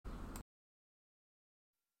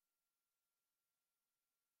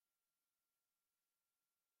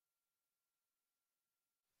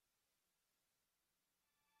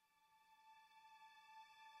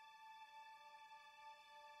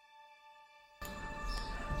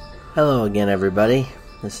Hello again, everybody.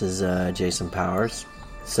 This is Jason Powers.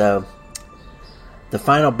 So, the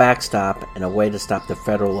final backstop and a way to stop the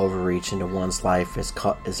federal overreach into one's life is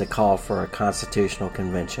a call for a constitutional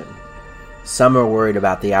convention. Some are worried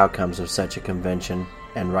about the outcomes of such a convention,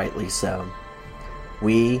 and rightly so.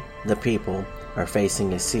 We, the people, are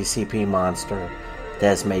facing a CCP monster that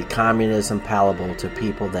has made communism palatable to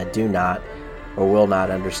people that do not or will not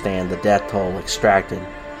understand the death toll extracted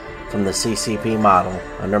from the CCP model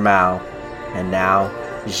under Mao and now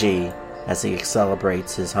Xi as he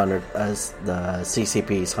celebrates the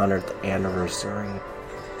CCP's 100th anniversary.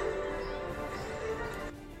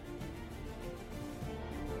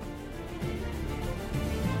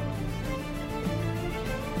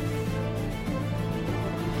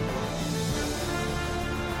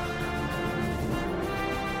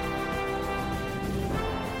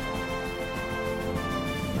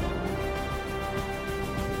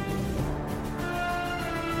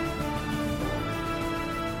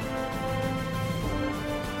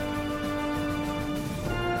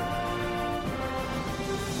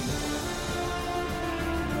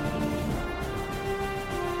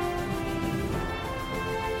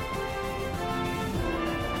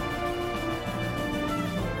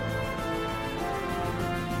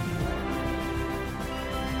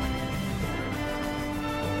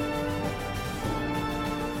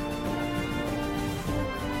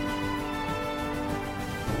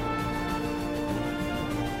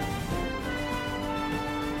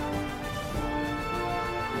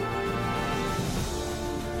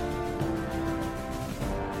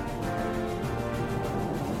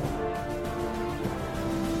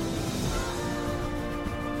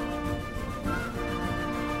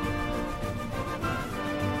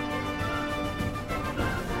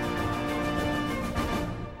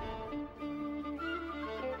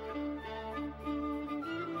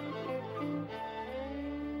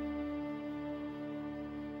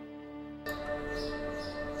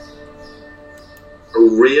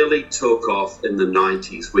 Really took off in the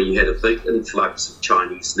 90s, where you had a big influx of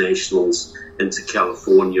Chinese nationals into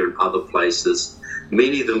California and other places,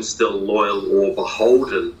 many of them still loyal or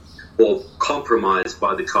beholden or compromised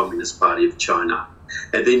by the Communist Party of China.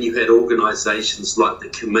 And then you had organizations like the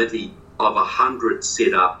Committee of 100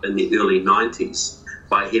 set up in the early 90s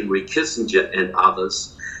by Henry Kissinger and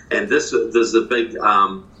others. And there's a big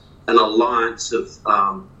an alliance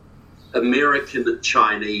of American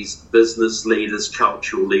Chinese business leaders,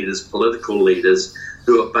 cultural leaders, political leaders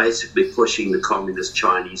who are basically pushing the communist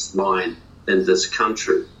Chinese line in this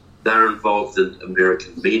country. They're involved in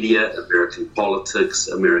American media, American politics,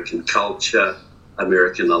 American culture,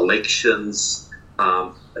 American elections,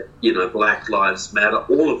 Black Lives Matter.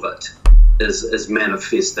 All of it is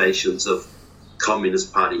manifestations of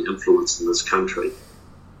Communist Party influence in this country.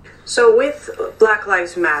 So with Black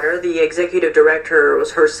Lives Matter, the executive director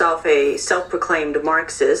was herself a self-proclaimed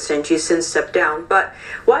Marxist, and she's since stepped down. But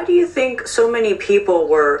why do you think so many people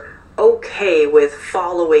were okay with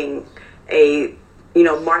following a,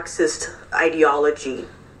 Marxist ideology?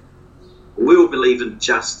 We all believe in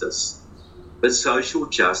justice, but social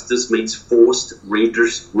justice means forced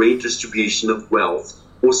redistribution of wealth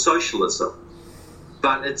or socialism.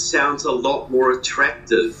 But it sounds a lot more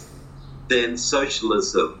attractive than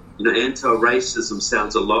socialism. Anti-racism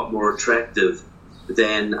sounds a lot more attractive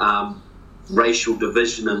than racial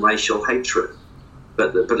division and racial hatred.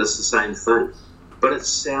 But it's the same thing. But it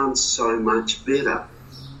sounds so much better.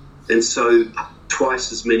 And so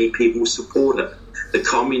twice as many people support it. The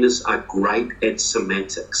communists are great at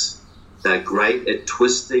semantics. They're great at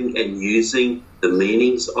twisting and using the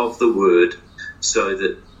meanings of the word so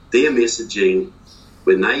that their messaging,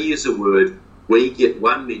 when they use a word, we get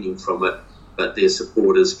one meaning from it, but their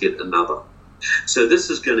supporters get another. So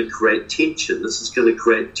this is going to create tension. This is going to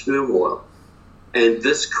create turmoil. And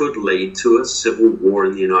this could lead to a civil war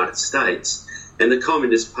in the United States. And the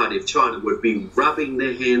Communist Party of China would be rubbing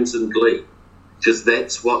their hands in glee because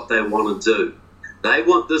that's what they want to do. They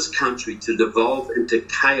want this country to devolve into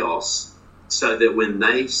chaos so that when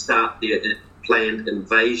they start their planned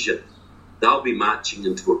invasion, they'll be marching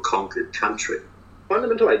into a conquered country.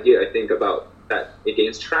 Fundamental idea, I think, about that it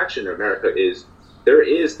gains traction in America is there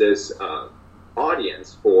is this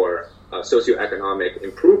audience for socioeconomic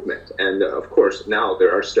improvement. And of course, now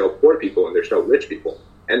there are still poor people and there's still rich people.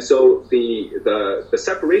 And so the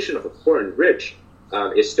separation of the poor and rich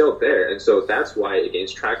is still there. And so that's why it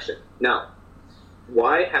gains traction. Now,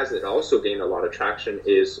 why has it also gained a lot of traction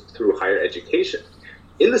is through higher education.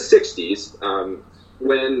 In the 60s,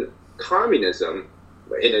 when communism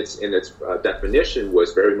in its definition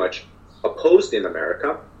was very much opposed in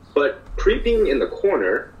America, but creeping in the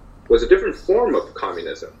corner was a different form of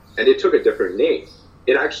communism, and it took a different name.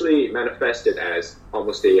 It actually manifested as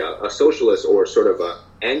almost a socialist or sort of a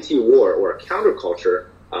anti-war or a counterculture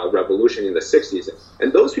revolution in the 60s.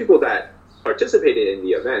 And those people that participated in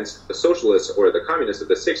the events, the socialists or the communists of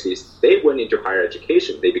the 60s, they went into higher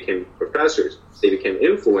education. They became professors. They became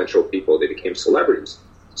influential people. They became celebrities.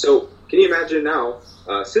 So can you imagine now,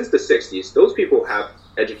 since the 60s, those people have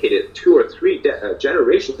educated 2 or 3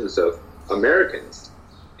 generations of Americans.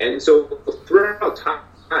 And so throughout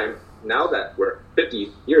time, now that we're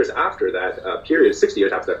 50 years after that period, 60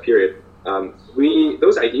 years after that period,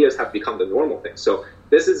 those ideas have become the normal thing. So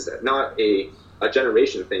this is not a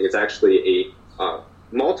generation thing. It's actually a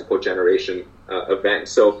multiple generation event.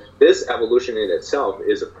 So this evolution in itself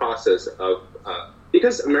is a process of,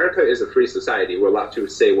 because America is a free society, we're allowed to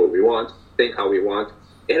say what we want, think how we want.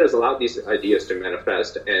 It has allowed these ideas to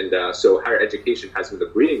manifest. And so higher education has been the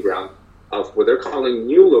breeding ground of what they're calling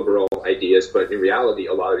new liberal ideas, but in reality,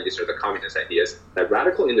 a lot of these are the communist ideas that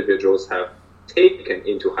radical individuals have taken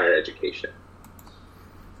into higher education.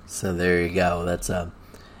 So there you go. That's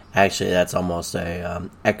actually that's almost a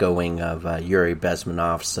echoing of Yuri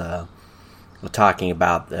Bezmenov's talking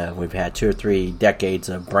about we've had 2 or 3 decades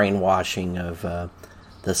of brainwashing of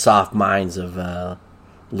the soft minds of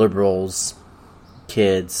liberals,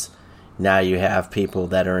 kids. Now you have people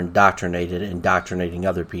that are indoctrinating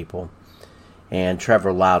other people. And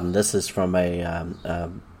Trevor Loudon, this is from a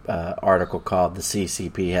article called "The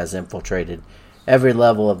CCP Has Infiltrated Every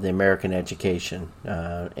Level of the American Education,"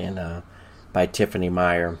 by Tiffany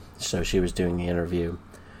Meyer. So she was doing the interview.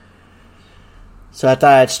 So I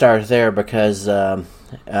thought I'd start there because the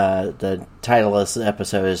title of this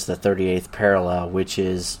episode is "The 38th Parallel," which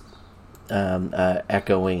is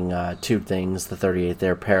echoing 2 things: the 38th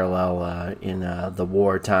air parallel in the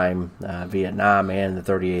wartime Vietnam, and the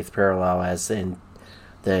 38th parallel as in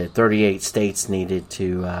the 38 states needed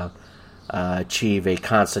to achieve a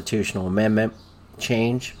constitutional amendment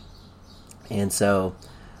change. And so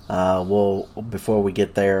before we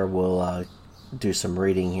get there, we'll do some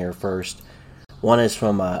reading here first. One is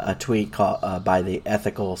from a tweet called by the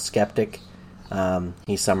Ethical Skeptic.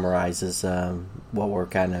 He summarizes what we're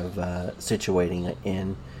kind of situating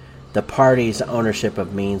in. The party's ownership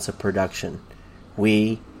of means of production.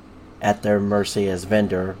 We, at their mercy as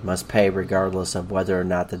vendor, must pay regardless of whether or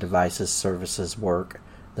not the device's services work.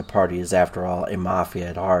 The party is, after all, a mafia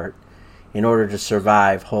at heart. In order to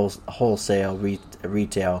survive, wholesale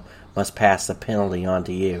retail must pass the penalty on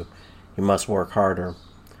to you. You must work harder.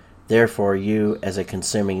 Therefore, you, as a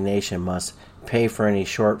consuming nation, must pay for any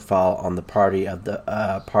shortfall on the part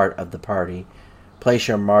of the party. Place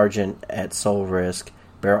your margin at sole risk.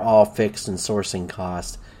 Bear all fixed and sourcing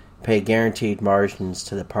costs. Pay guaranteed margins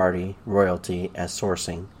to the party, royalty as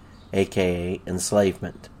sourcing, aka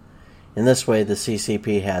enslavement. In this way, the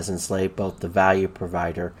CCP has enslaved both the value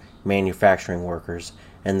provider, manufacturing workers,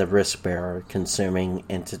 and the risk bearer, consuming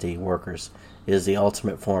entity workers. It is the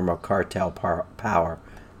ultimate form of cartel power.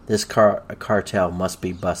 This cartel must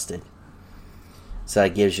be busted. So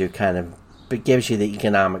that gives you the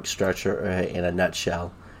economic structure in a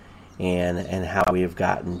nutshell, and how we have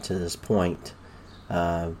gotten to this point.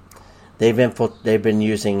 They've been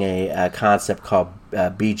using a concept called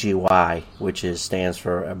BGY, which stands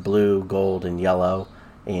for blue, gold, and yellow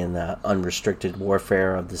in the unrestricted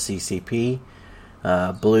warfare of the CCP.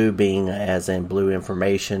 Blue being as in blue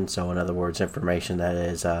information, so in other words, information that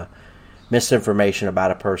is misinformation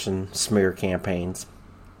about a person, smear campaigns.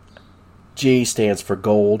 G stands for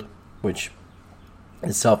gold, which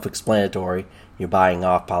is self-explanatory. You're buying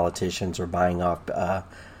off politicians or buying off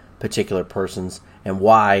particular persons. And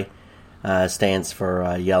Y stands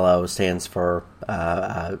for yellow, stands for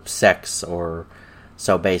sex, or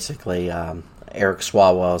so basically Eric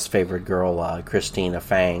Swalwell's favorite girl, Christina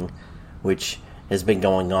Fang, which has been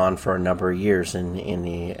going on for a number of years in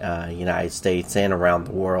the United States and around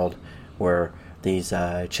the world, where these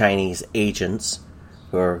Chinese agents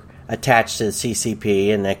who are attached to the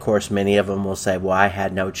CCP, and of course many of them will say, well, I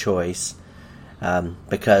had no choice,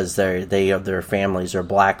 because their families are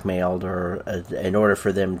blackmailed, or in order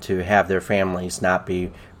for them to have their families not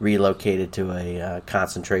be relocated to a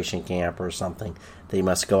concentration camp or something, they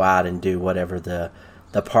must go out and do whatever the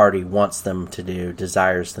party wants them to do,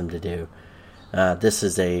 desires them to do. This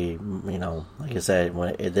is like I said,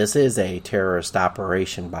 this is a terrorist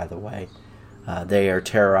operation, by the way. They are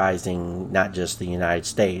terrorizing not just the United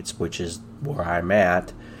States, which is where I'm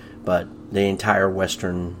at, but the entire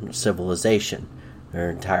Western civilization.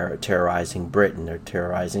 They're terrorizing Britain, they're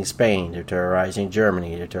terrorizing Spain, they're terrorizing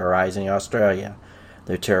Germany, they're terrorizing Australia,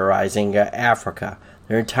 they're terrorizing Africa.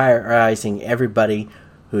 They're terrorizing everybody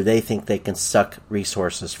who they think they can suck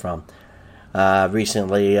resources from.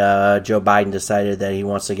 Recently, Joe Biden decided that he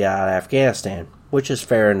wants to get out of Afghanistan, which is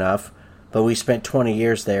fair enough, but we spent 20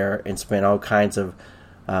 years there and spent all kinds of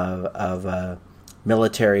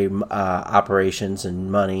military operations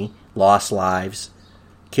and money, lost lives,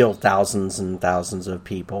 killed thousands and thousands of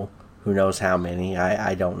people. Who knows how many?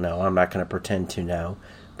 I don't know. I'm not going to pretend to know.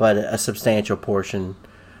 But a substantial portion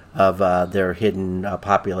of their hidden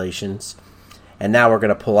populations. And now we're going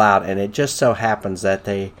to pull out. And it just so happens that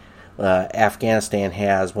Afghanistan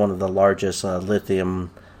has one of the largest lithium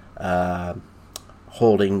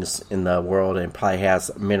holdings in the world, and probably has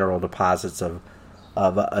mineral deposits of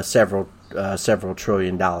several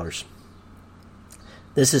 $trillion.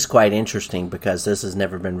 This is quite interesting because this has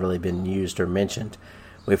never really been used or mentioned.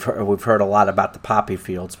 We've heard a lot about the poppy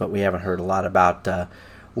fields, but we haven't heard a lot about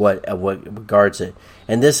what regards it.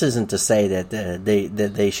 And this isn't to say that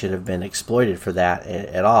they should have been exploited for that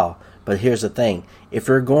at all. But here's the thing: if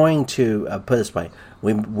you're going to put it this way,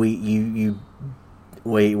 you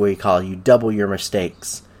double your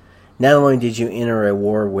mistakes. Not only did you enter a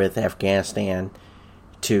war with Afghanistan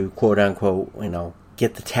to quote unquote,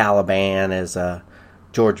 get the Taliban, as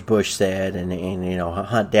George Bush said, and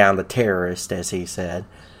hunt down the terrorists, as he said.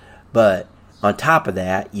 But on top of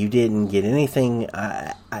that, you didn't get anything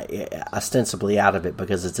ostensibly out of it,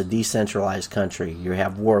 because it's a decentralized country. You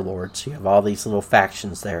have warlords, you have all these little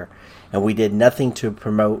factions there, and we did nothing to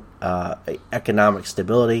promote economic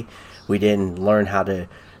stability. We didn't learn how to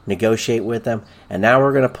negotiate with them, and now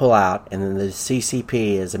we're going to pull out, and then the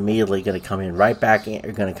CCP is immediately going to come in right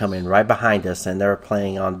behind us, and they're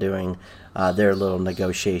planning on doing their little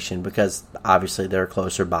negotiation, because obviously they're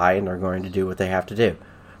closer by and they're going to do what they have to do.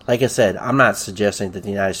 Like I said, I'm not suggesting that the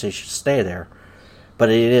United States should stay there, but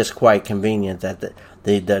it is quite convenient that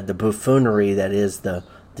the buffoonery that is the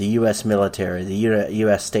U.S. military, the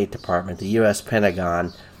U.S. State Department, the U.S.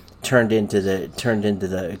 Pentagon turned into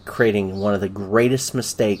the creating one of the greatest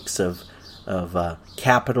mistakes of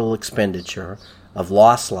capital expenditure, of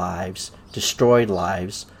lost lives, destroyed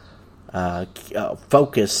lives,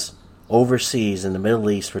 focus overseas in the Middle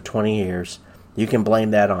East for 20 years. You can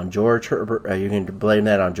blame that on George Herbert. You can blame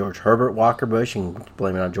that on George Herbert Walker Bush. You can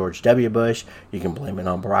blame it on George W. Bush. You can blame it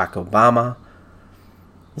on Barack Obama.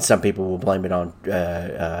 Some people will blame it on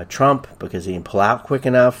Trump because he didn't pull out quick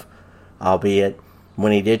enough. Albeit,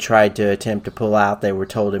 when he did try to attempt to pull out, they were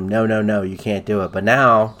told him, no, you can't do it. But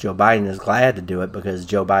now Joe Biden is glad to do it, because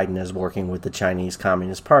Joe Biden is working with the Chinese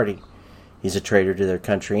Communist Party. He's a traitor to their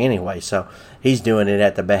country anyway, so he's doing it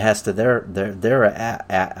at the behest of their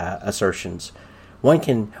assertions. One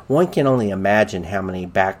can only imagine how many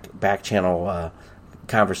back channel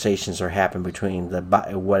conversations are happening between the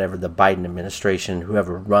Biden administration,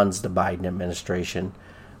 whoever runs the Biden administration,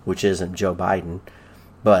 which isn't Joe Biden,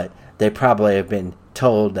 but they probably have been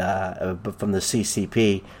told from the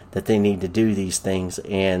CCP that they need to do these things,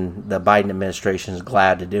 and the Biden administration is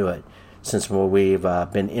glad to do it, since we've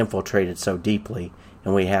been infiltrated so deeply,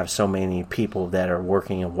 and we have so many people that are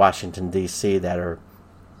working in Washington, D.C. that are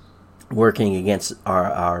working against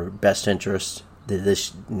our best interests,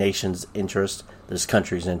 this nation's interest, this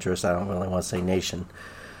country's interest. I don't really want to say nation.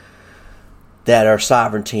 That our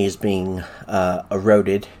sovereignty is being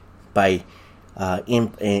eroded by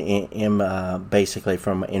basically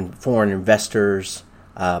from foreign investors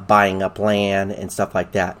buying up land and stuff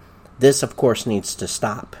like that. This, of course, needs to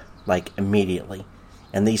stop, immediately.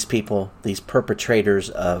 And these people, these perpetrators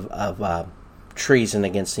of treason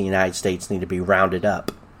against the United States, need to be rounded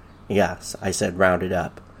up. Yes, I said rounded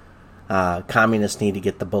up. Communists need to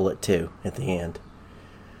get the bullet too at the end.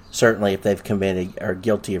 Certainly, if they've are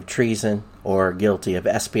guilty of treason or guilty of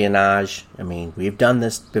espionage. I mean, we've done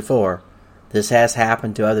this before. This has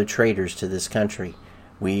happened to other traitors to this country.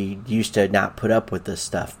 We used to not put up with this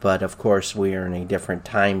stuff, but of course we are in a different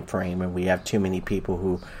time frame, and we have too many people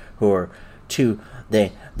who are too.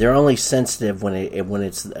 They're only sensitive when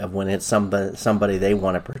it's somebody they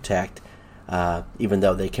want to protect, even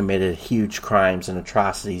though they committed huge crimes and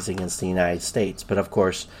atrocities against the United States. But of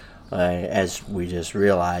course, as we just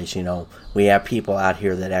realized, we have people out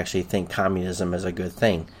here that actually think communism is a good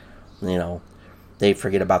thing. They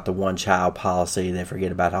forget about the one-child policy. They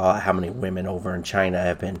forget about how many women over in China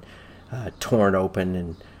have been torn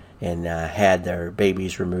open and had their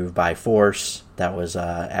babies removed by force. That was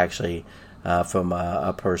actually from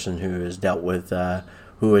a person who has dealt with,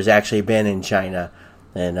 who has actually been in China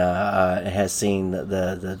and has seen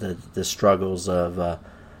the struggles of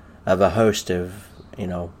a host of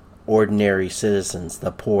ordinary citizens,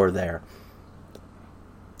 the poor there.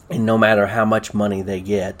 And no matter how much money they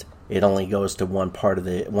get, it only goes to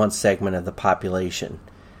one segment of the population.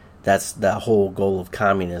 That's the whole goal of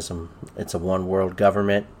communism. It's a one world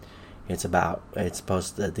government. It's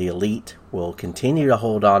supposed that the elite will continue to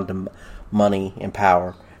hold on to money and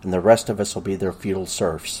power, and the rest of us will be their feudal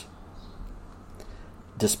serfs.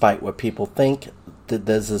 Despite what people think, that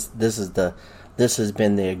this has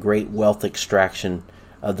been the great wealth extraction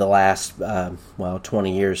of the last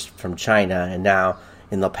 20 years from China, and now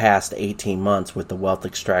in the past 18 months with the wealth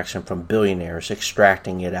extraction from billionaires,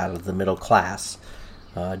 extracting it out of the middle class,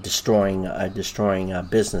 destroying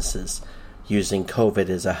businesses, using COVID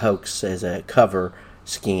as a hoax, as a cover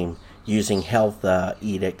scheme, using health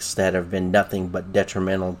edicts that have been nothing but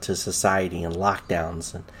detrimental to society, and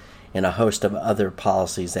lockdowns, and a host of other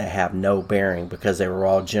policies that have no bearing because they were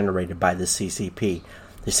all generated by the CCP.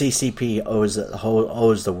 The CCP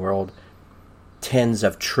owes the world tens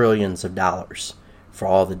of trillions of dollars for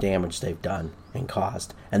all the damage they've done and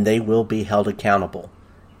caused, and they will be held accountable.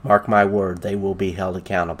 Mark my word, they will be held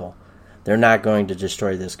accountable. They're not going to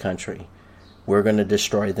destroy this country. We're going to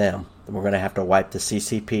destroy them. We're going to have to wipe the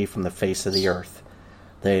CCP from the face of the earth.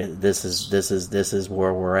 This is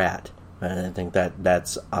where we're at. And I think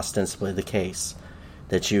that's ostensibly the case.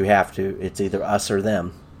 That you have to, it's either us or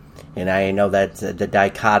them. And I know that the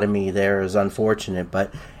dichotomy there is unfortunate,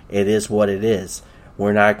 but it is what it is.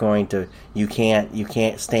 We're not going to, you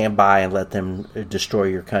can't stand by and let them destroy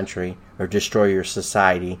your country or destroy your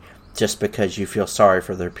society just because you feel sorry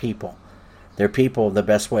for their people. Their people, the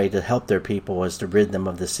best way to help their people is to rid them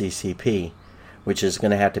of the CCP, which is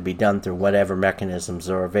going to have to be done through whatever mechanisms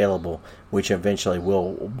are available, which eventually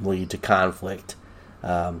will lead to conflict.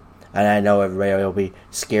 And I know everybody will be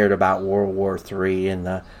scared about World War III and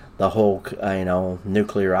the whole,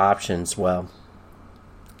 nuclear options. Well,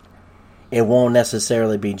 it won't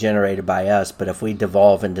necessarily be generated by us, but if we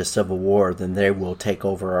devolve into civil war, then they will take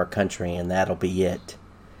over our country, and that'll be it.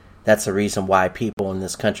 That's the reason why people in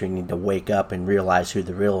this country need to wake up and realize who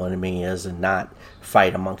the real enemy is and not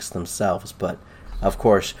fight amongst themselves. But, of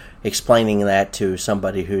course, explaining that to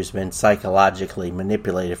somebody who's been psychologically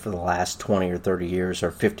manipulated for the last 20 or 30 years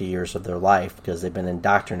or 50 years of their life because they've been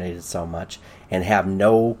indoctrinated so much and have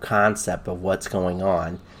no concept of what's going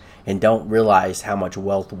on and don't realize how much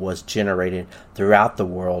wealth was generated throughout the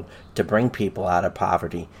world to bring people out of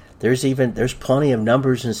poverty. There's plenty of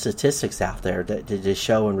numbers and statistics out there to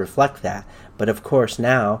show and reflect that. But of course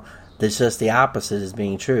now, there's just the opposite is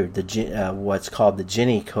being true. What's called the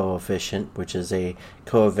Gini coefficient, which is a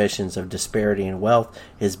coefficient of disparity in wealth,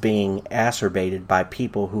 is being exacerbated by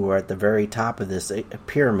people who are at the very top of this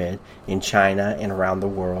pyramid in China and around the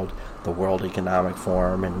World Economic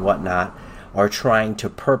Forum and whatnot, are trying to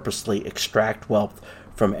purposely extract wealth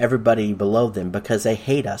from everybody below them because they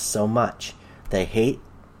hate us so much. They hate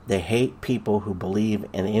people who believe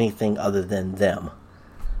in anything other than them.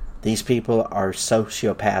 These people are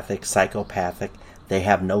sociopathic, psychopathic. They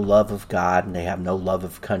have no love of God and they have no love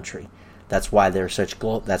of country. That's why they're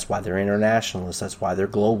that's why they're internationalists. That's why they're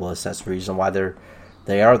globalists. That's the reason why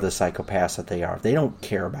they are the psychopaths that they are. They don't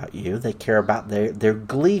care about you. They care about they're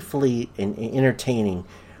gleefully entertaining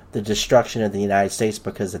the destruction of the United States,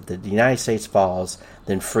 because if the United States falls,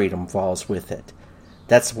 then freedom falls with it.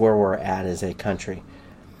 That's where we're at as a country.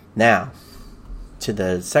 Now, to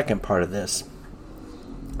the second part of this,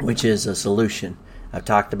 which is a solution. I've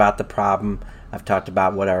talked about the problem. I've talked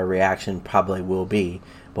about what our reaction probably will be.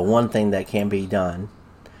 But one thing that can be done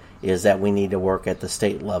is that we need to work at the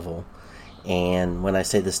state level. And when I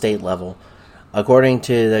say the state level, according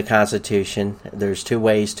to the Constitution, there's two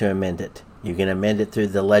ways to amend it. You can amend it through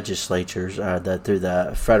the legislatures, through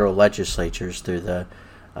the federal legislatures, through the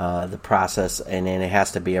process, and then it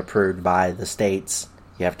has to be approved by the states.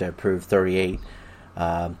 You have to approve 38.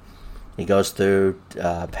 It goes through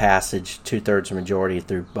passage, 2/3 majority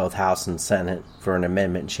through both House and Senate for an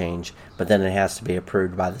amendment change, but then it has to be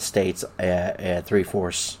approved by the states at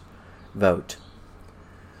 3/4 vote.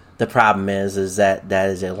 The problem is that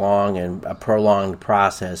is a long and a prolonged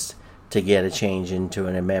process to get a change into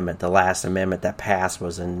an amendment. The last amendment that passed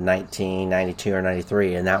was in 1992 or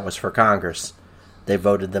 93, and that was for Congress. They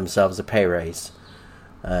voted themselves a pay raise.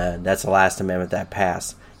 That's the last amendment that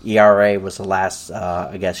passed. ERA was the last,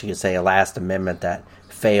 I guess you could say, a last amendment that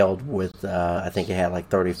failed with, I think it had like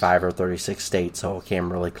 35 or 36 states, so it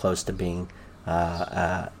came really close to being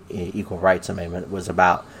equal rights amendment. It was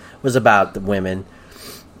about the women.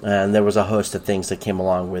 And there was a host of things that came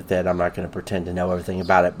along with it. I'm not going to pretend to know everything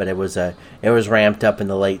about it, but it was ramped up in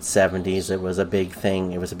the late 70s. It was a big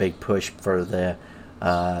thing. It was a big push for the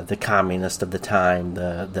communists of the time,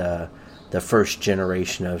 the first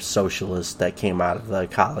generation of socialists that came out of the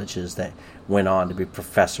colleges that went on to be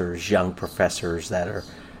professors, young professors that are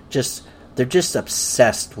just they're just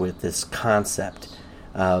obsessed with this concept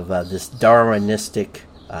of this Darwinistic,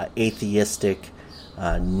 atheistic,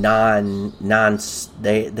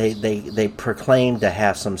 they proclaim to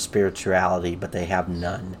have some spirituality, but they have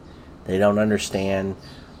none. They don't understand.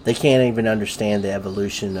 They can't even understand the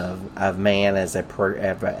evolution of man as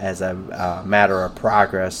a matter of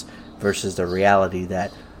progress versus the reality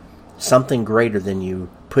that something greater than you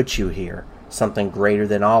put you here. Something greater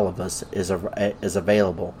than all of us is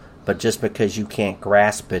available. But just because you can't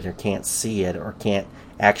grasp it or can't see it or can't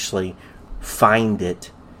actually find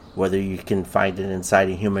it, whether you can find it inside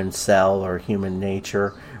a human cell or human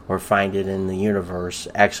nature or find it in the universe,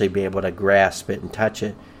 actually be able to grasp it and touch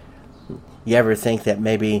it. You ever think that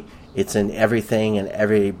maybe it's in everything and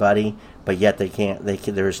everybody, but yet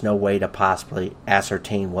there's no way to possibly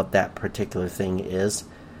ascertain what that particular thing is?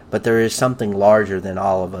 But there is something larger than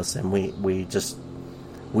all of us, and we just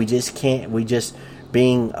can't.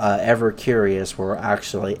 Being ever curious, we're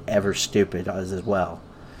actually ever stupid as well.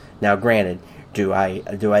 Now, granted, do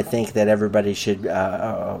I think that everybody should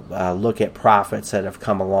look at prophets that have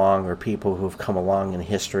come along or people who have come along in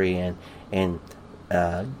history and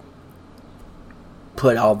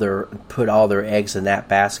put all their eggs in that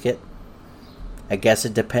basket? I guess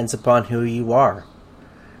it depends upon who you are,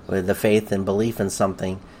 with the faith and belief in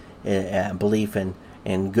something, belief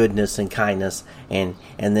in goodness and kindness, and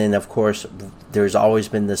then of course there's always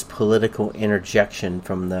been this political interjection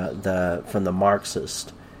from the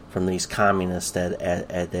Marxist, from these communists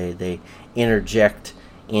that they interject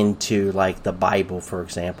into, like the Bible, for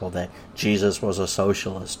example, that Jesus was a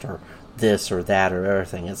socialist or this or that or other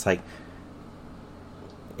thing. It's like,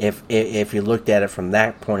 if you looked at it from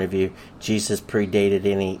that point of view, Jesus predated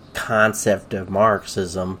any concept of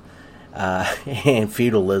Marxism and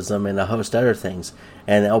feudalism and a host of other things.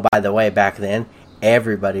 And oh, by the way, back then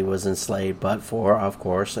everybody was enslaved, but for, of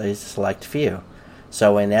course, a select few.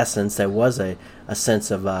 So in essence, there was a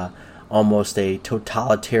sense of almost a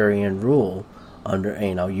totalitarian rule. Under,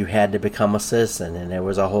 you had to become a citizen, and there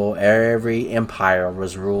was every empire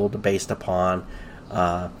was ruled based upon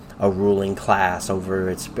a ruling class over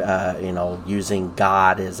its, using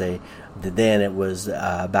God as a. Then it was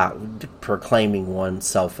about proclaiming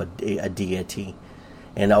oneself a deity,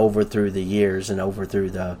 and over through the years and over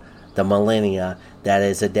through the millennia, that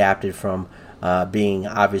is adapted from being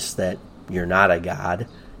obvious that you're not a god,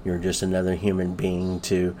 you're just another human being,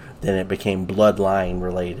 to then it became bloodline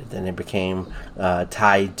related, then it became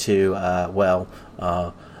tied to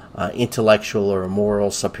intellectual or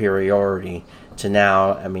moral superiority, to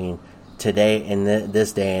now, today in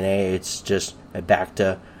this day and age, it's just back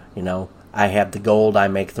to, I have the gold, I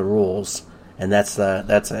make the rules. And that's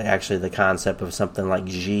actually the concept of something like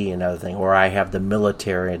Xi and other thing, or I have the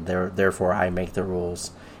military, therefore I make the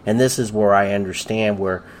rules. And this is where I understand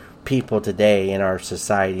where people today in our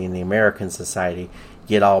society, in the American society,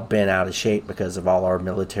 get all bent out of shape because of all our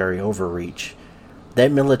military overreach.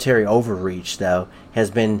 That military overreach, though,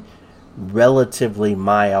 has been relatively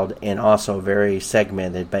mild and also very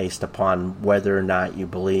segmented based upon whether or not you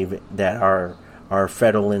believe that our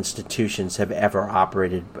federal institutions have ever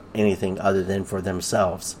operated anything other than for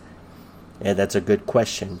themselves. And that's a good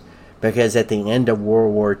question. Because at the end of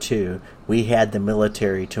World War II, we had the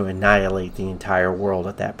military to annihilate the entire world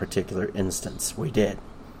at that particular instance. We did.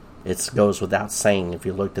 It goes without saying. If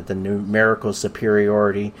you looked at the numerical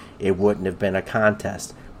superiority, it wouldn't have been a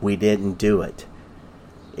contest. We didn't do it.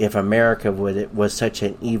 If America was such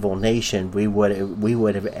an evil nation, we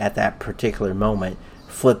would have at that particular moment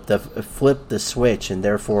flipped the switch and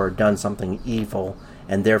therefore done something evil,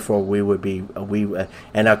 and therefore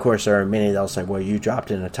and of course there are many that'll say, well, you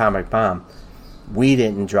dropped an atomic bomb. We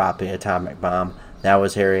didn't drop the atomic bomb. That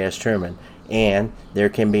was Harry S. Truman. And there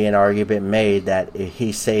can be an argument made that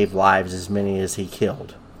he saved lives as many as he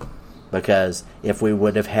killed. Because if we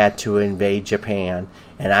would have had to invade Japan,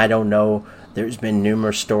 and I don't know, there's been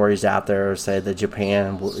numerous stories out there that say that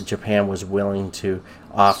Japan was willing to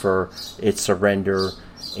offer its surrender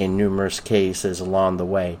in numerous cases along the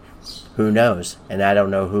way. Who knows? And I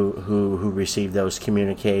don't know who received those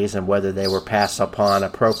communiques and whether they were passed upon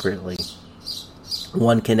appropriately.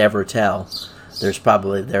 One can never tell. There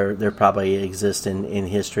probably exist in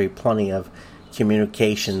history plenty of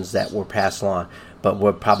communications that were passed along, but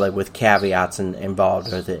were probably with caveats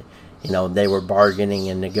involved with it. They were bargaining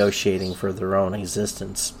and negotiating for their own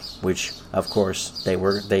existence, which, of course, they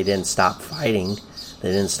didn't stop fighting.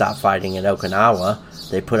 They didn't stop fighting in Okinawa.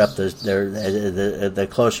 They put up the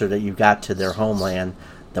closer that you got to their homeland,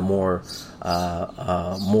 the more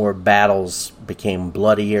battles became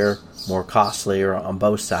bloodier, more costlier on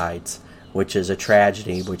both sides, which is a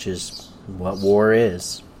tragedy, which is what war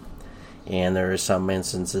is. and there are some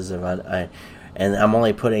instances of and I'm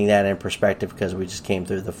only putting that in perspective because we just came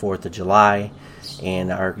through the 4th of July and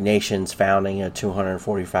our nation's founding of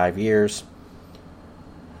 245 years.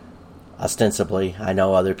 Ostensibly, I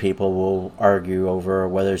know other people will argue over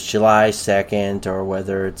whether it's July 2nd or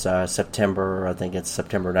whether it's September, I think it's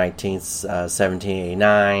September 19th,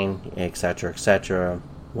 1789, etc.,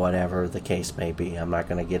 whatever the case may be. I'm not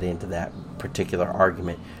going to get into that particular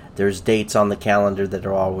argument. There's dates on the calendar that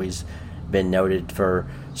are always been noted for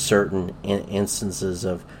certain instances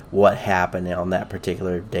of what happened on that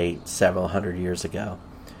particular date several hundred years ago.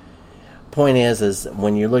 Point is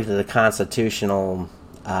when you look at the constitutional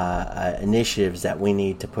initiatives that we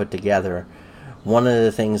need to put together, one of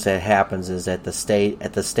the things that happens is at the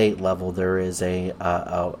state level there is the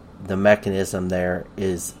mechanism there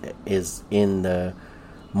is in the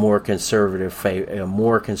more conservative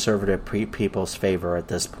people's favor at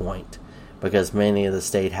this point, because many of the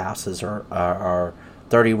state houses are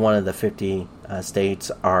 31 of the 50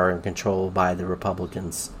 states are controlled by the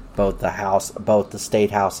Republicans, both the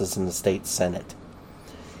state houses and the state Senate.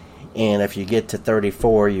 And if you get to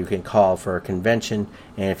 34, you can call for a convention,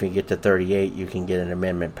 and if you get to 38, you can get an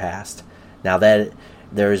amendment passed. Now that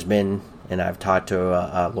there's been, and I've talked to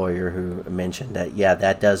a lawyer who mentioned that, yeah,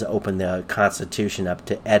 that does open the Constitution up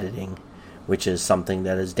to editing, which is something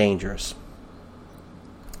that is dangerous.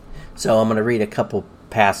 So I'm going to read a couple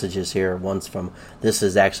passages here. This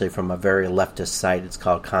is actually from a very leftist site. It's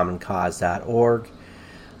called commoncause.org.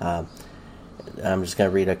 I'm just going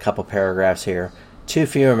to read a couple paragraphs here. Too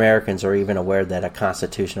few Americans are even aware that a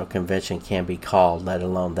constitutional convention can be called, let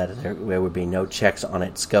alone that there would be no checks on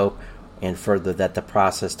its scope, and further that the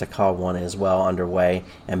process to call one is well underway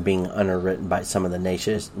and being underwritten by some of the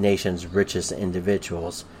nation's richest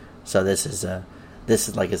individuals. So this is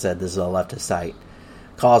like I said, this is a leftist site.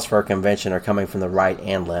 Calls for a convention are coming from the right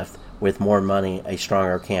and left, with more money, a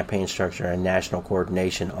stronger campaign structure, and national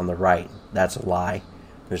coordination on the right. That's a lie.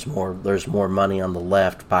 There's more money on the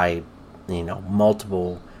left by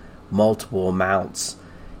multiple amounts,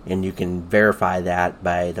 and you can verify that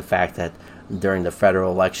by the fact that during the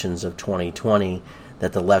federal elections of 2020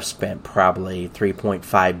 that the left spent probably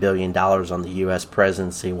 $3.5 billion on the U.S.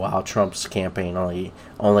 presidency, while Trump's campaign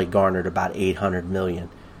only garnered about $800 million.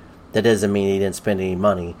 That doesn't mean he didn't spend any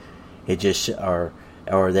money. It just or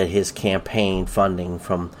that his campaign funding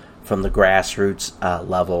from the grassroots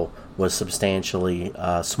level was substantially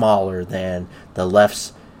smaller than the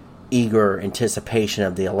left's eager anticipation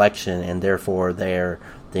of the election, and therefore the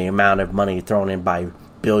amount of money thrown in by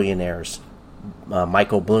billionaires.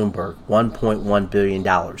 Michael Bloomberg, $1.1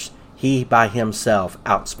 billion. He by himself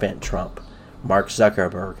outspent Trump. Mark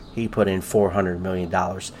Zuckerberg, he put in $400 million.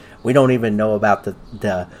 We don't even know about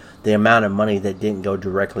the amount of money that didn't go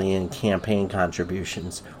directly in campaign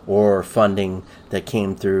contributions or funding that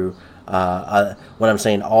came through. What I'm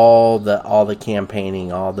saying, all the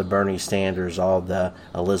campaigning, all the Bernie Sanders, all the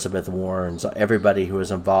Elizabeth Warrens, everybody who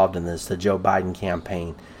was involved in this, the Joe Biden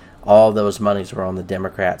campaign, all those monies were on the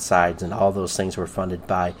Democrat sides, and all those things were funded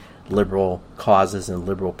by liberal causes and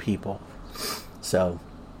liberal people. So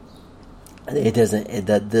this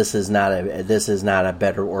is not a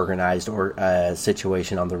better organized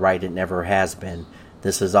situation on the right. It never has been.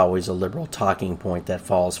 This is always a liberal talking point that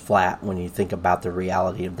falls flat when you think about the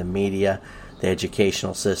reality of the media, the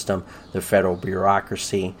educational system, the federal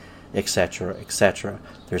bureaucracy, etc., etc.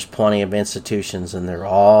 There's plenty of institutions, and they're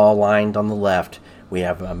all lined on the left. We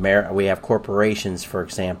have corporations, for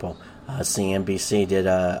example. CNBC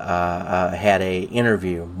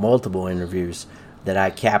had multiple interviews that I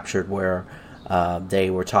captured where they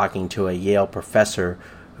were talking to a Yale professor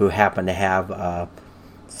who happened to have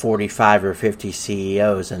 45 or 50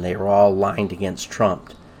 CEOs, and they were all lined against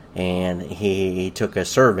Trump. And he took a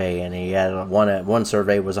survey, and he had one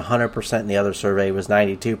survey was 100%, and the other survey was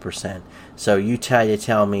 92%. So you try to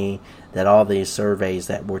tell me that all these surveys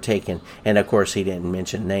that were taken, and of course he didn't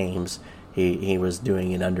mention names. He was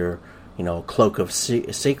doing it under cloak of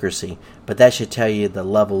secrecy, but that should tell you the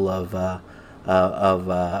level of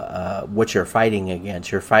what you're fighting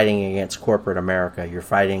against. You're fighting against corporate America. You're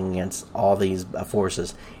fighting against all these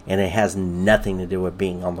forces, and it has nothing to do with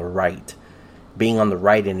being on the right. Being on the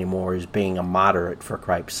right anymore is being a moderate, for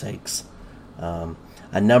Christ's sakes. A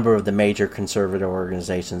number of the major conservative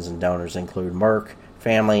organizations and donors include Merck,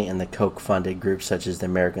 Family, and the Koch-funded groups such as the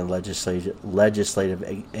American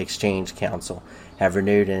Legislative Exchange Council have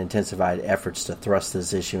renewed and intensified efforts to thrust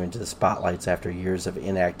this issue into the spotlights after years of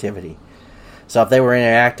inactivity. So if they were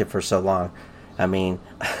inactive for so long, and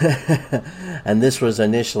this was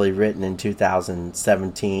initially written in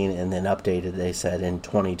 2017 and then updated, they said, in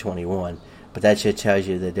 2021. But that just tells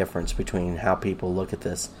you the difference between how people look at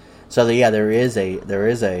this. So there is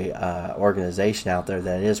a organization out there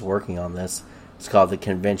that is working on this. It's called the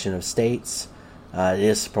Convention of States. It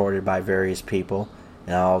is supported by various people,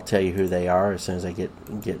 and I'll tell you who they are as soon as I get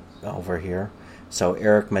over here. So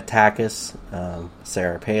Eric Matakis,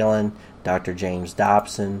 Sarah Palin, Dr. James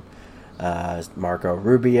Dobson, Marco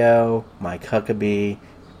Rubio, Mike Huckabee,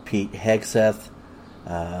 Pete Hegseth,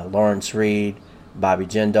 Lawrence Reed, Bobby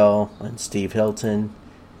Jindal, and Steve Hilton,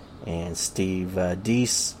 and Steve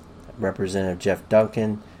Deese, Representative Jeff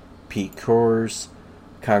Duncan, Pete Coors,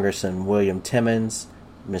 Congressman William Timmons,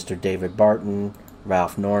 Mr. David Barton,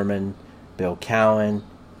 Ralph Norman, Bill Cowan,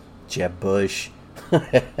 Jeb Bush,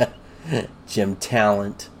 Jim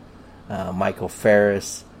Talent, Michael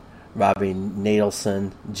Ferris, Robbie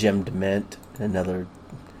Nadelson, Jim DeMint, another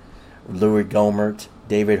Louis Gohmert,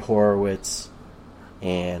 David Horowitz,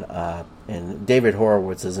 and David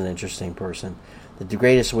Horowitz is an interesting person. The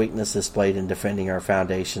greatest weakness displayed in defending our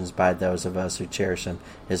foundations by those of us who cherish them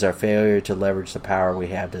is our failure to leverage the power we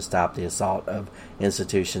have to stop the assault of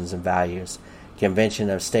institutions and values.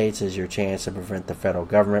 Convention of States is your chance to prevent the federal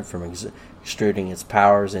government from extruding its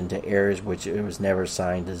powers into areas which it was never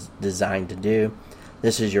designed to do.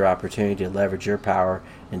 This is your opportunity to leverage your power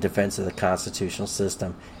in defense of the constitutional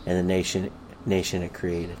system and the nation it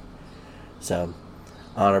created. So,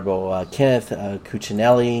 Honorable Kenneth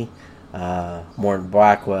Cuccinelli, Morton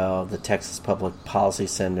Blackwell, the Texas Public Policy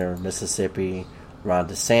Center, Mississippi, Ron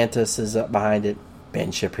DeSantis is up behind it,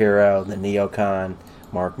 Ben Shapiro, the neocon,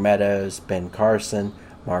 Mark Meadows, Ben Carson,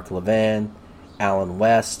 Mark Levin, Alan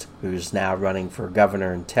West, who's now running for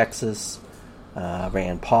governor in Texas,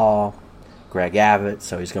 Rand Paul, Greg Abbott,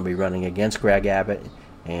 so he's going to be running against Greg Abbott,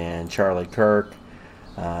 and Charlie Kirk,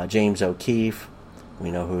 James O'Keefe,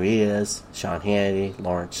 we know who he is, Sean Hannity,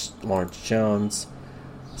 Lawrence Jones.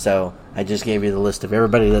 So I just gave you the list of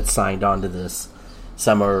everybody that's signed on to this.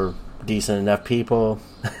 Some are decent enough people,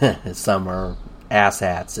 some are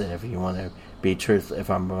asshats, if you want to be if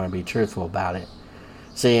I'm going to be truthful about it.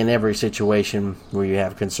 See, in every situation where you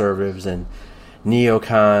have conservatives and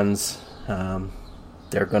neocons,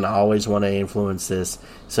 they're going to always want to influence this.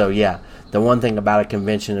 So yeah, the one thing about a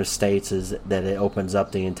convention of states is that it opens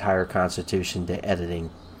up the entire Constitution to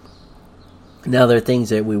editing. Now, there are things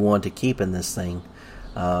that we want to keep in this thing.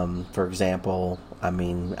 For example, I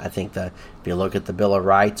think that if you look at the Bill of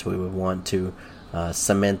Rights, we would want to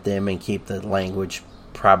cement them and keep the language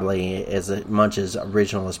probably as much as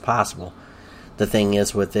original as possible. The thing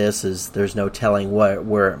is with this is there's no telling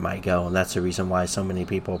where it might go, and that's the reason why so many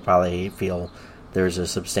people probably feel there's a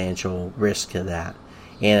substantial risk to that,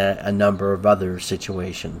 and a number of other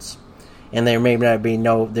situations. And there may be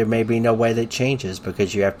no way that changes,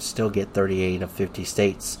 because you have to still get 38 of 50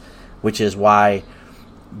 states, which is why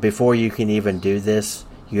before you can even do this,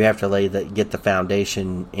 you have to get the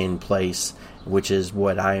foundation in place, which is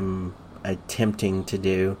what I'm attempting to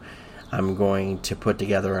do. I'm going to put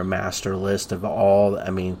together a master list of all.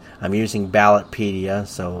 I'm using Ballotpedia,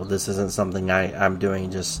 so this isn't something I'm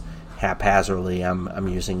doing just haphazardly. I'm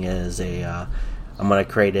using it as I'm going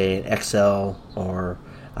to create an Excel or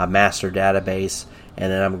a master database,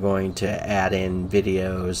 and then I'm going to add in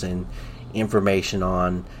videos and information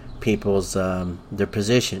on people's their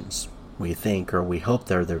positions. We think, or we hope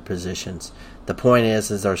they're their positions. The point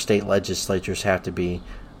is our state legislatures have to be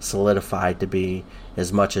solidified to be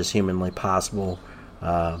as much as humanly possible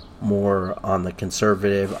more on the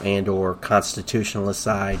conservative and or constitutionalist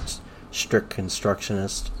side, strict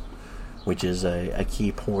constructionist, which is a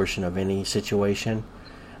key portion of any situation.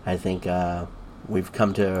 I think we've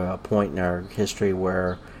come to a point in our history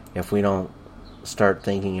where if we don't start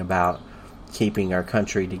thinking about keeping our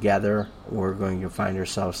country together, we're going to find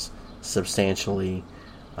ourselves substantially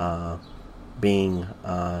being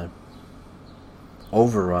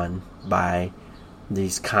overrun by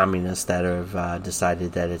these communists that have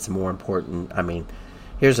decided that it's more important.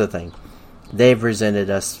 Here's the thing. They've resented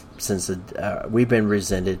us since we've been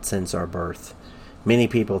resented since our birth. Many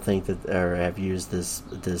people think that, or have used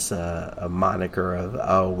this moniker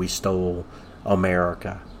of, we stole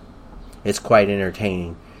America. It's quite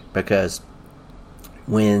entertaining, because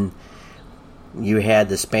when you had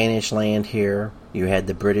the Spanish land here, you had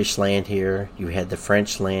the British land here, you had the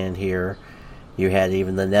French land here, you had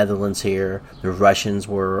even the Netherlands here. The Russians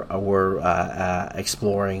were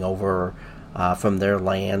exploring over from their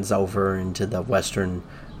lands over into the western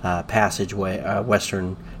passageway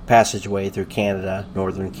through Canada,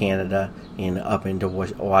 northern Canada, and up into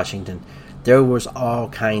Washington. There was all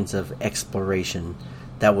kinds of exploration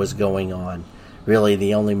that was going on. Really,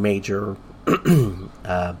 the only major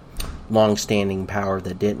long-standing power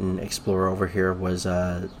that didn't explore over here was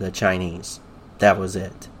the Chinese. That was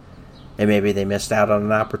it. And maybe they missed out on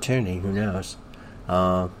an opportunity. Who knows?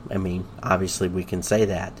 I mean, obviously we can say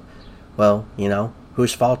that. Well,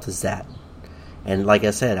 whose fault is that? And like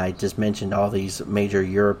I said, I just mentioned all these major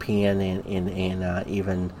European and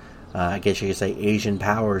even, I guess you could say, Asian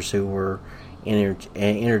powers who were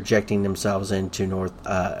interjecting themselves into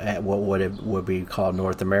what would be called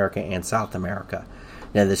North America and South America.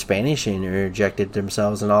 Now, the Spanish interjected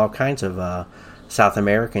themselves in all kinds of South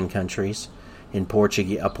American countries, in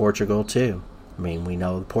Portugal too. I mean, we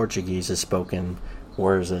know Portuguese is spoken.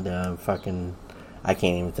 Where is it? I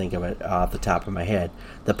can't even think of it off the top of my head.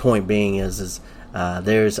 The point being is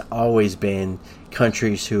there's always been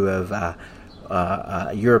countries who have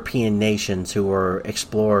European nations who were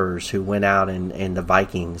explorers who went out, and the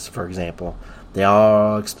Vikings, for example, they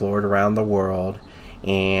all explored around the world,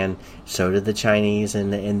 and so did the Chinese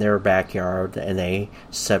in their backyard, and they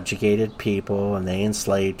subjugated people and they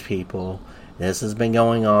enslaved people. This has been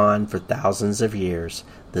going on for thousands of years.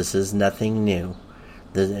 This is nothing new.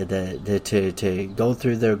 To go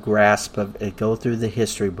through the go through the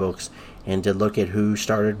history books and to look at who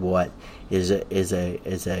started what is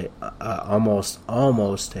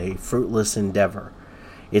almost a fruitless endeavor.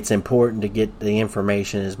 It's important to get the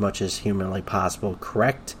information as much as humanly possible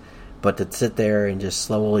correct, but to sit there and just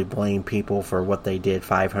slowly blame people for what they did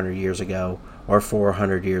 500 years ago or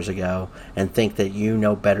 400 years ago and think that you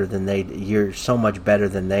know better than you're so much better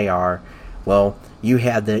than they are. Well, you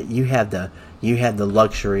have the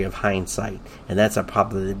luxury of hindsight, and that's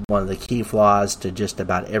probably one of the key flaws to just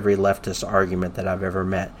about every leftist argument that I've ever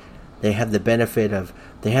met. They have the benefit of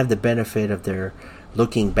their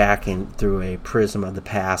looking back through a prism of the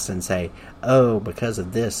past and say, oh, because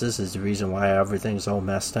of this is the reason why everything's all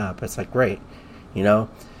messed up. It's like, great. The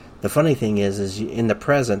funny thing is in the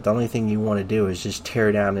present, the only thing you want to do is just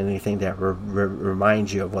tear down anything that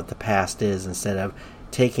reminds you of what the past is, instead of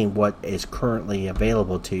taking what is currently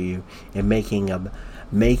available to you and making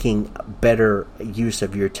better use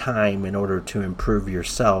of your time in order to improve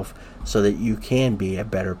yourself so that you can be a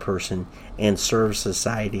better person and serve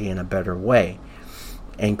society in a better way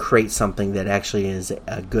and create something that actually is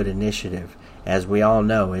a good initiative. As we all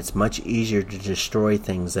know, it's much easier to destroy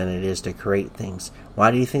things than it is to create things.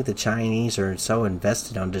 Why do you think the Chinese are so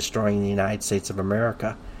invested on destroying the United States of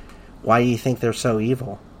America? Why do you think they're so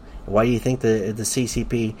evil? Why do you think the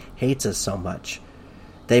CCP hates us so much?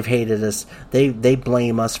 They've hated us. They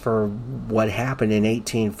blame us for what happened in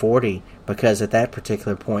 1840 because at that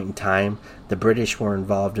particular point in time, the British were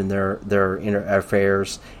involved in their inner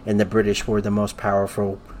affairs, and the British were the most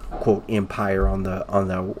powerful, quote, empire on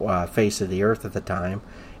the face of the earth at the time,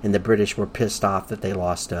 and the British were pissed off that they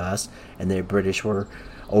lost to us, and the British were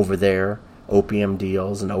over there, opium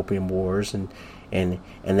deals and opium wars, and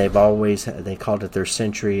they've always, they called it their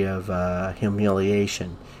century of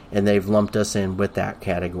humiliation, and they've lumped us in with that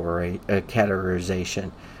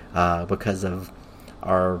categorization because of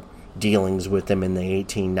our dealings with them in the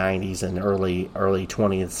 1890s and early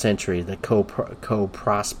 20th century, the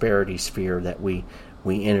co-prosperity sphere that we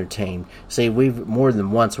entertained. See, we've more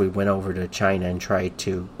than once we went over to China and tried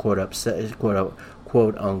to quote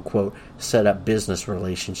unquote set up business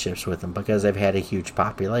relationships with them because they've had a huge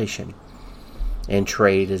population. And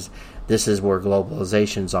trade this is where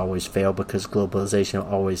globalization's always failed, because globalization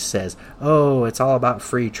always says, oh, it's all about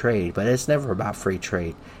free trade, but it's never about free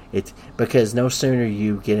trade. It's because no sooner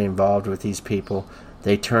you get involved with these people,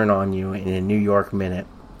 they turn on you in a New York minute.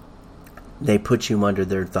 They put you under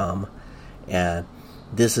their thumb.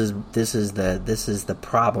 This is the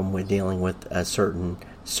problem with dealing with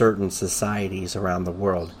certain societies around the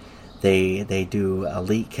world. They do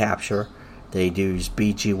elite capture. They do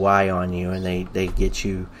BGY on you, and they get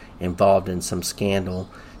you involved in some scandal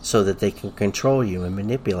so that they can control you and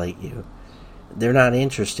manipulate you. They're not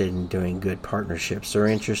interested in doing good partnerships. They're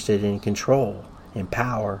interested in control and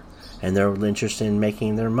power, and they're interested in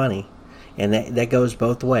making their money. And that goes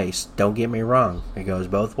both ways. Don't get me wrong. It goes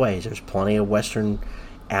both ways. There's plenty of Western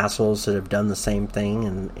assholes that have done the same thing,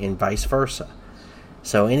 and vice versa.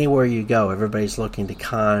 So anywhere you go, everybody's looking to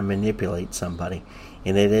con and manipulate somebody.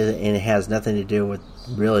 And it has nothing to do with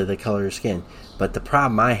really the color of skin. But the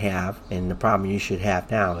problem I have, and the problem you should have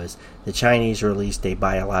now, is the Chinese released a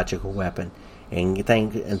biological weapon. And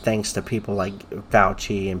thanks to people like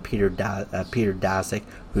Fauci and Peter Daszak,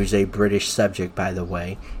 who's a British subject, by the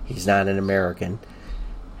way, he's not an American.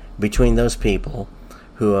 Between those people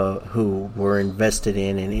who were invested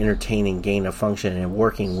in and entertaining gain of function and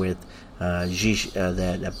working with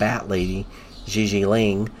the bat lady, Xi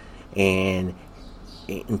Jinping, and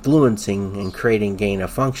influencing and creating gain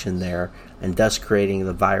of function there, and thus creating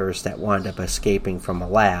the virus that wound up escaping from a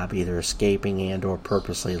lab, either escaping and or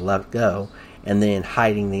purposely let go, and then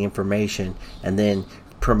hiding the information, and then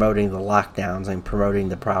promoting the lockdowns and promoting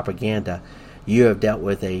the propaganda. You have dealt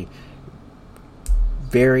with a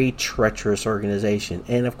very treacherous organization.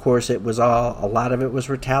 And of course a lot of it was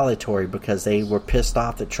retaliatory, because they were pissed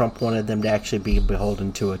off that Trump wanted them to actually be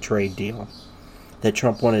beholden to a trade deal. That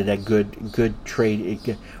Trump wanted a good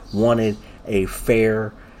trade, wanted a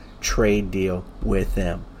fair trade deal with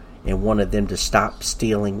them, and wanted them to stop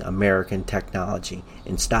stealing American technology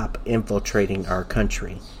and stop infiltrating our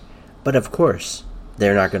country. But of course,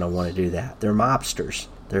 they're not going to want to do that. They're mobsters.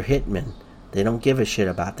 They're hitmen. They don't give a shit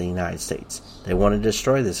about the United States. They want to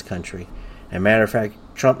destroy this country. As a matter of fact,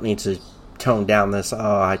 Trump needs to tone down this,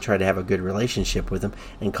 I try to have a good relationship with him,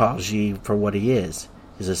 and call Xi for what he is.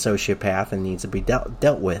 He's a sociopath and needs to be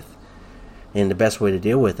dealt with. And the best way to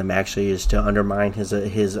deal with him actually is to undermine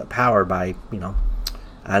his power by,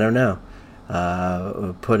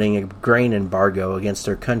 putting a grain embargo against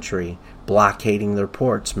their country, blockading their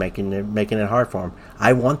ports, making it hard for them.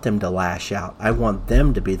 I want them to lash out. I want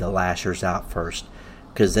them to be the lashers out first,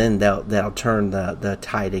 because then that'll turn the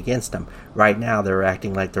tide against them. Right now, they're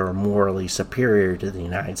acting like they're morally superior to the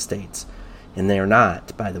United States, and they're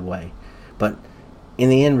not, by the way. But in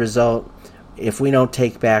the end result, if we don't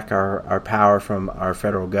take back our power from our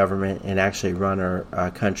federal government and actually run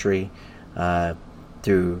our country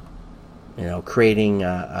through, creating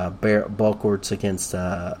bulwarks against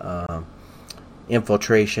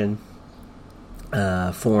infiltration,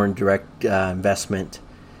 foreign direct investment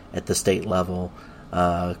at the state level,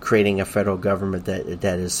 creating a federal government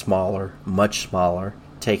that is smaller, much smaller,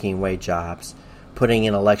 taking away jobs, putting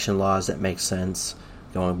in election laws that make sense,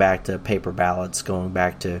 going back to paper ballots, going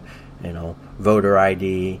back to voter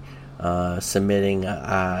ID, submitting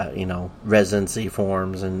residency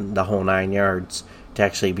forms and the whole 9 yards to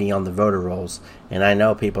actually be on the voter rolls. And I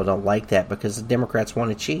know people don't like that, because the Democrats want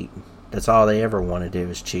to cheat. That's all they ever want to do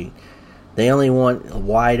is cheat. They only want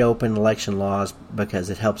wide open election laws because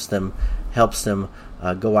it helps them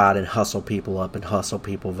go out and hustle people up and hustle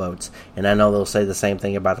people votes. And I know they'll say the same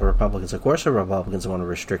thing about the Republicans. Of course the Republicans want to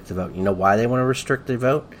restrict the vote. You know why they want to restrict the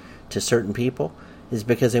vote to certain people? Is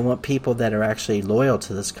because they want people that are actually loyal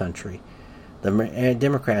to this country. The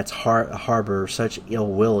Democrats harbor such ill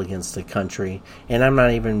will against the country, and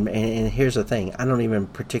and here's the thing, I don't even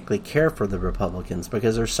particularly care for the Republicans,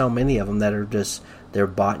 because there's so many of them that are they're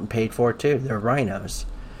bought and paid for too. They're rhinos.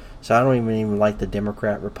 So I don't even like the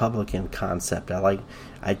Democrat-Republican concept. I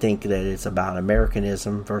think that it's about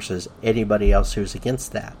Americanism versus anybody else who's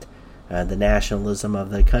against that. The nationalism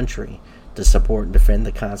of the country, to support and defend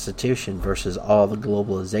the Constitution versus all the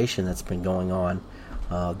globalization that's been going on.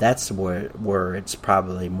 That's where it's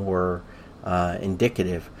probably more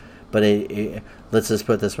indicative. But let's just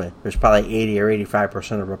put it this way. There's probably 80 or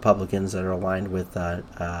 85% of Republicans that are aligned with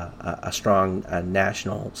a strong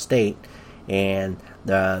national state, and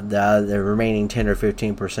the remaining 10 or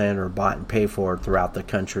 15% are bought and paid for throughout the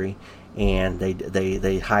country, and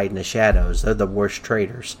they hide in the shadows. They're the worst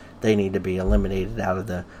traitors. They need to be eliminated out of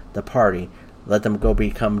the party. Let them go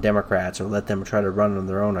become Democrats, or let them try to run on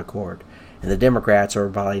their own accord. And the Democrats are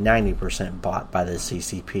probably 90% bought by the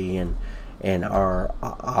CCP and are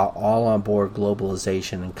all on board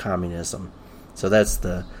globalization and communism. So that's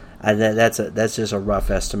just a rough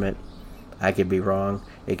estimate. I could be wrong.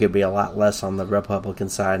 It could be a lot less on the Republican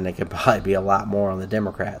side, and it could probably be a lot more on the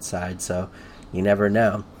Democrat side. So you never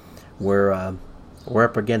know. We're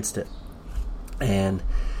up against it, and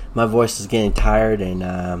my voice is getting tired, and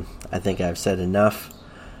I think I've said enough.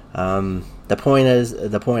 The point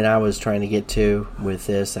I was trying to get to with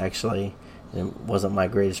this, actually, it wasn't my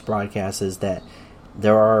greatest broadcast, is that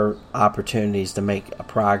there are opportunities to make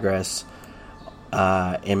progress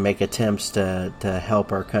and make attempts to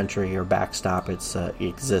help our country or backstop its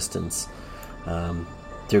existence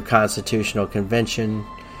through constitutional convention.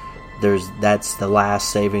 That's the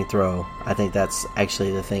last saving throw. I think that's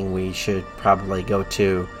actually the thing we should probably go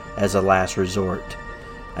to as a last resort.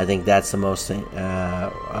 I think that's the most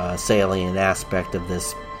salient aspect of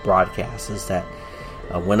this broadcast, is that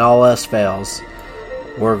when all else fails,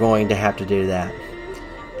 we're going to have to do that.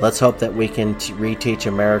 Let's hope that we can reteach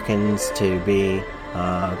Americans to be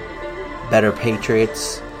better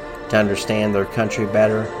patriots, to understand their country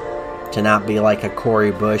better, to not be like a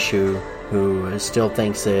Cori Bush who still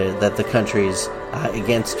thinks that the country's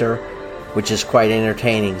against her, which is quite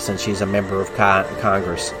entertaining since she's a member of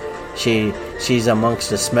Congress. She's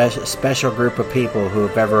amongst a special group of people who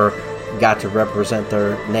have ever got to represent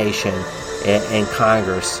their nation in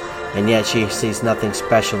Congress, and yet she sees nothing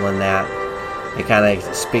special in that. It kind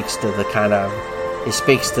of speaks to the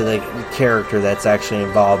character that's actually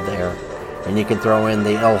involved there. And you can throw in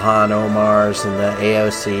the Ilhan Omars and the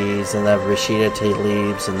AOCs and the Rashida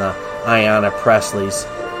Tlaibs and the Ayanna Presleys.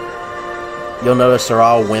 You'll notice they're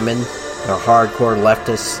all women. They're hardcore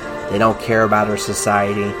leftists. They don't care about our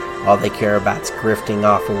society. All they care about is grifting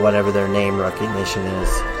off of whatever their name recognition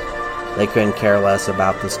is. They couldn't care less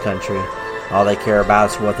about this country. All they care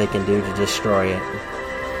about is what they can do to destroy it.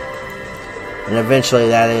 And eventually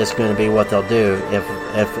that is going to be what they'll do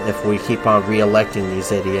if we keep on re-electing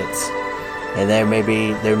these idiots. And there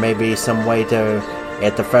may be some way to,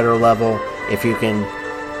 at the federal level, if you can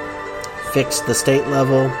fix the state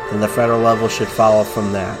level, then the federal level should follow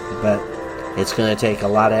from that. But it's going to take a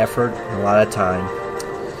lot of effort and a lot of time.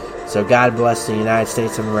 So God bless the United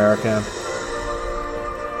States of America.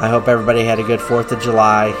 I hope everybody had a good 4th of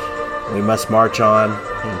July. We must march on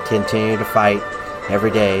and continue to fight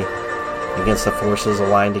every day against the forces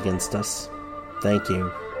aligned against us. Thank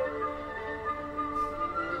you.